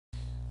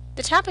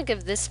The topic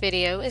of this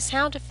video is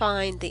how to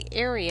find the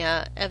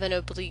area of an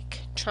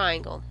oblique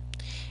triangle.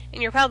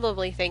 And you're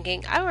probably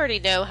thinking, I already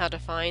know how to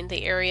find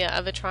the area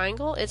of a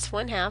triangle. It's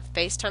 1/2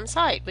 base times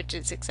height, which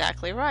is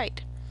exactly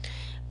right.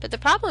 But the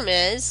problem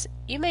is,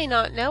 you may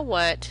not know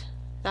what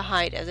the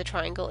height of the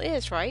triangle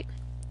is, right?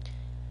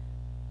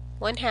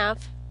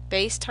 1/2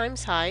 base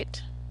times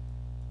height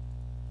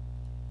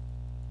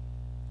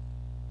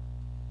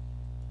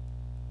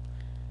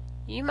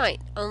you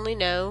might only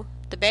know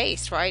the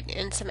base, right,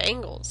 and some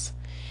angles.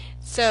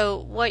 So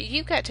what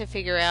you've got to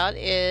figure out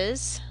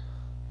is,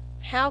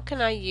 how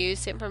can I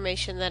use the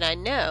information that I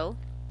know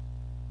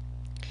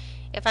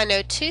if I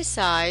know two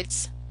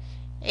sides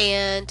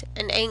and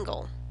an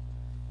angle?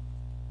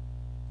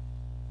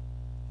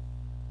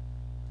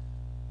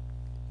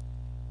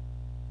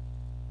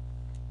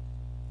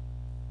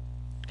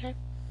 Okay.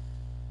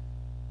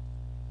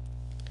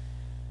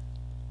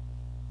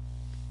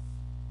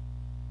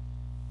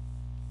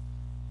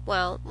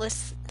 Well,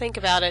 let's think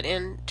about it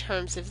in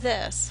terms of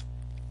this.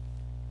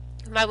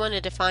 If I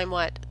wanted to find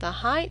what the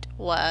height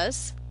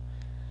was,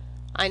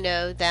 I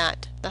know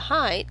that the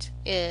height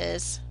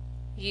is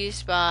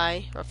used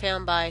by or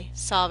found by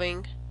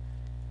solving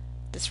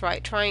this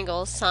right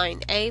triangle.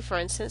 Sine A, for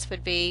instance,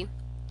 would be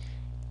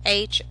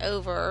h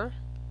over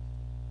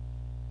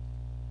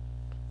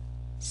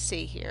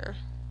c here.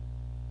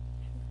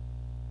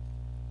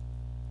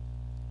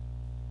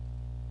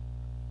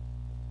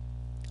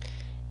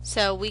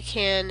 So we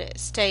can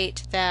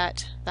state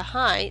that the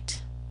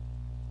height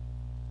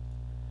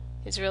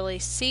is really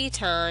c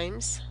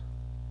times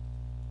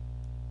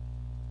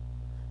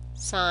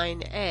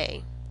sine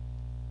A.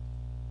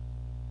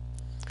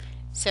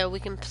 So we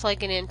can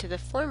plug it into the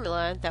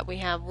formula that we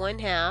have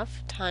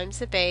 1/2 times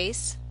the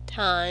base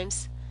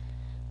times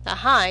the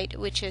height,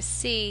 which is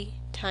c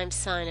times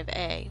sine of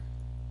A.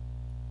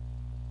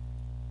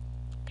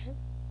 Okay.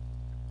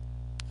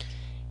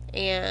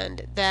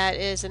 And that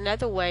is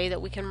another way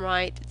that we can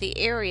write the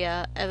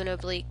area of an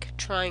oblique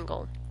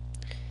triangle.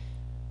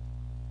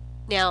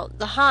 Now,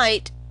 the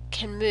height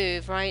can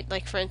move, right?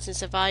 Like, for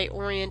instance, if I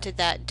oriented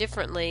that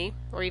differently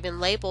or even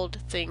labeled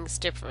things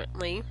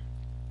differently,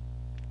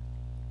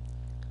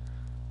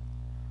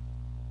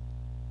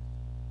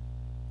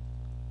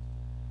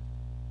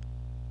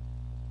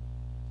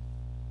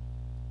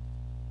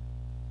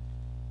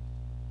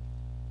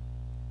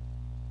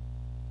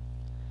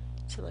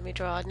 so let me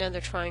draw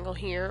another triangle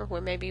here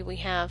where maybe we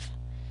have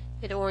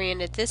it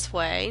oriented this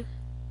way,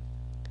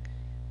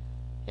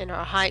 and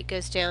our height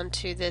goes down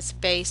to this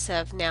base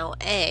of now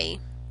A.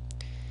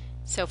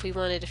 So if we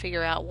wanted to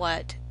figure out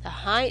what the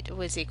height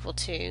was equal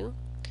to,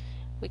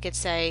 we could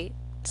say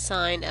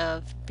sine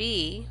of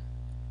B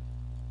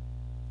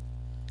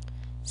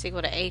is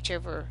equal to h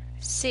over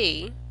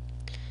c.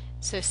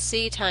 So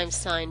c times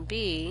sine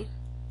B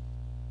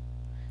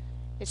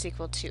is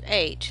equal to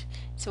h.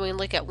 So when we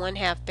look at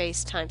 1/2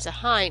 base times the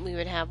height, we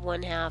would have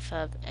 1/2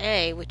 of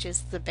A, which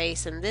is the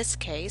base in this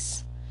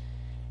case,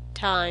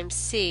 times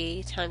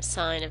c times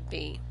sine of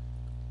B.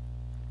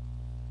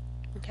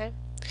 Okay?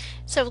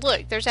 So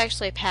look, there's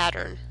actually a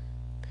pattern.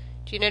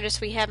 Do you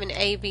notice we have an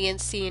A, B,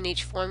 and C in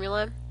each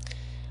formula?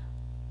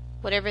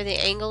 Whatever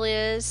the angle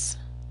is,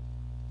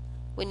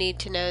 we need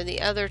to know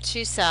the other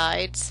two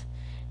sides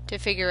to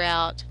figure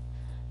out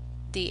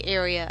the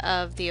area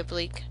of the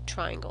oblique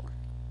triangle.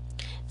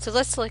 So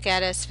let's look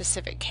at a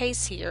specific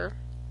case here.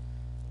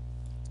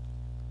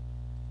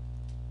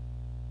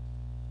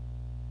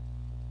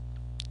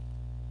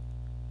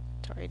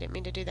 Sorry, I didn't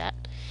mean to do that.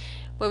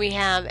 Where we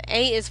have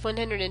A is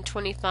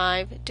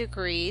 125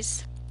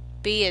 degrees,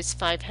 B is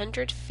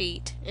 500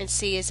 feet, and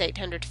C is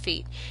 800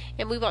 feet.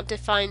 And we want to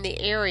find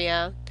the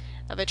area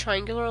of a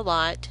triangular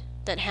lot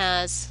that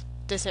has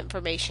this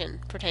information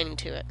pertaining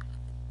to it.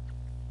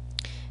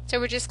 So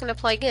we're just going to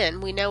plug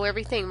in. We know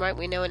everything, right?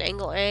 We know an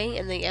angle A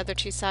and the other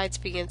two sides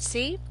B and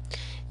C.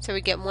 So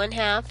we get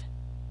 1/2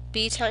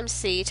 B times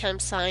C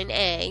times sine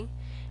A,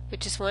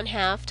 which is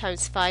 1/2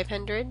 times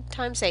 500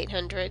 times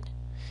 800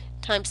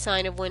 times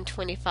sine of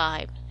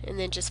 125. And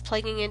then just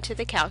plugging into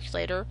the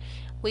calculator,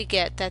 we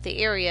get that the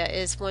area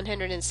is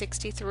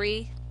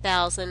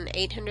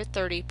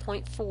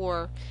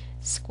 163,830.4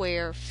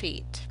 square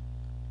feet.